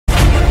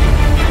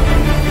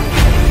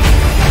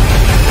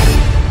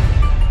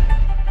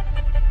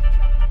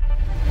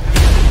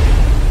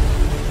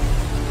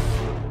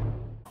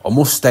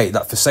must state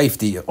that for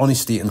safety,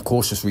 honesty and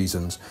cautious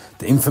reasons,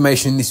 the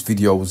information in this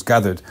video was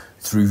gathered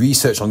through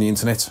research on the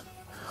internet.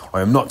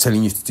 I am not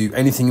telling you to do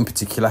anything in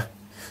particular.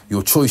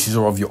 Your choices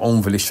are of your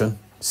own volition.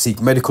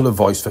 Seek medical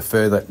advice for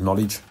further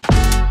knowledge.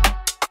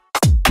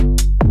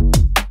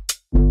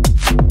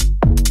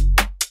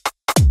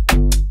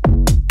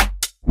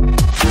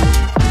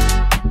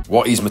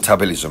 What is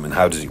metabolism and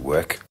how does it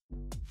work?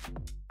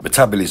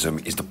 Metabolism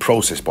is the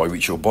process by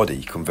which your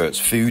body converts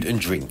food and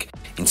drink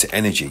into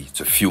energy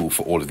to fuel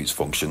for all of its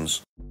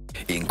functions.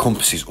 It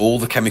encompasses all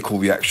the chemical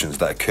reactions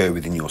that occur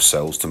within your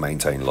cells to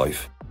maintain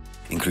life,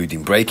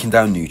 including breaking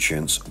down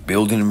nutrients,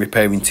 building and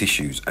repairing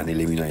tissues, and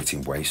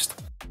eliminating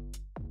waste.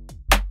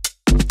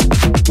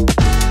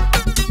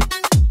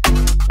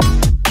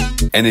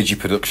 Energy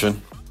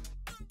production.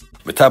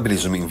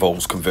 Metabolism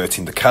involves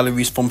converting the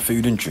calories from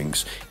food and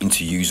drinks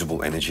into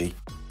usable energy.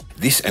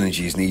 This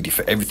energy is needed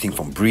for everything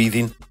from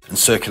breathing and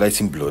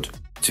circulating blood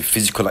to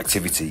physical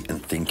activity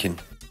and thinking.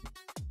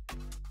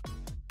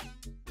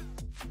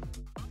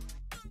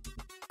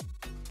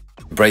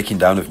 Breaking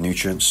down of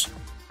nutrients.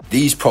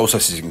 These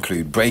processes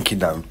include breaking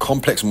down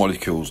complex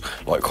molecules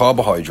like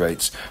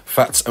carbohydrates,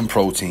 fats and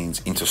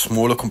proteins into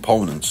smaller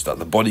components that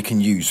the body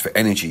can use for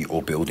energy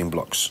or building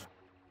blocks.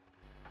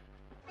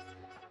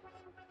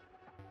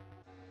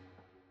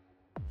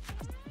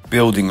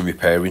 Building and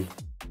repairing.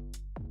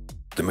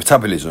 The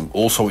metabolism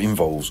also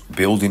involves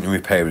building and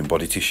repairing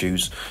body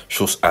tissues,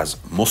 such as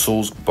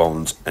muscles,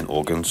 bones, and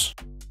organs.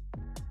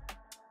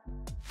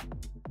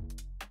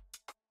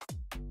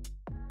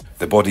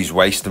 The body's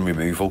waste and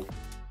removal.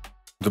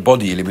 The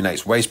body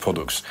eliminates waste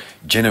products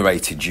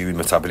generated during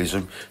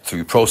metabolism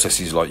through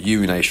processes like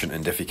urination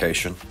and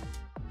defecation.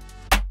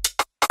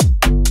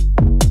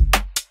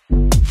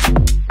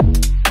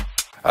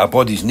 Our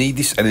bodies need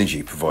this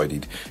energy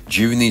provided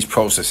during these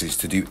processes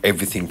to do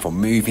everything from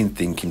moving,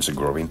 thinking to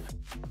growing.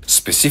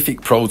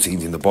 Specific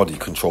proteins in the body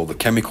control the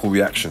chemical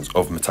reactions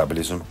of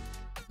metabolism.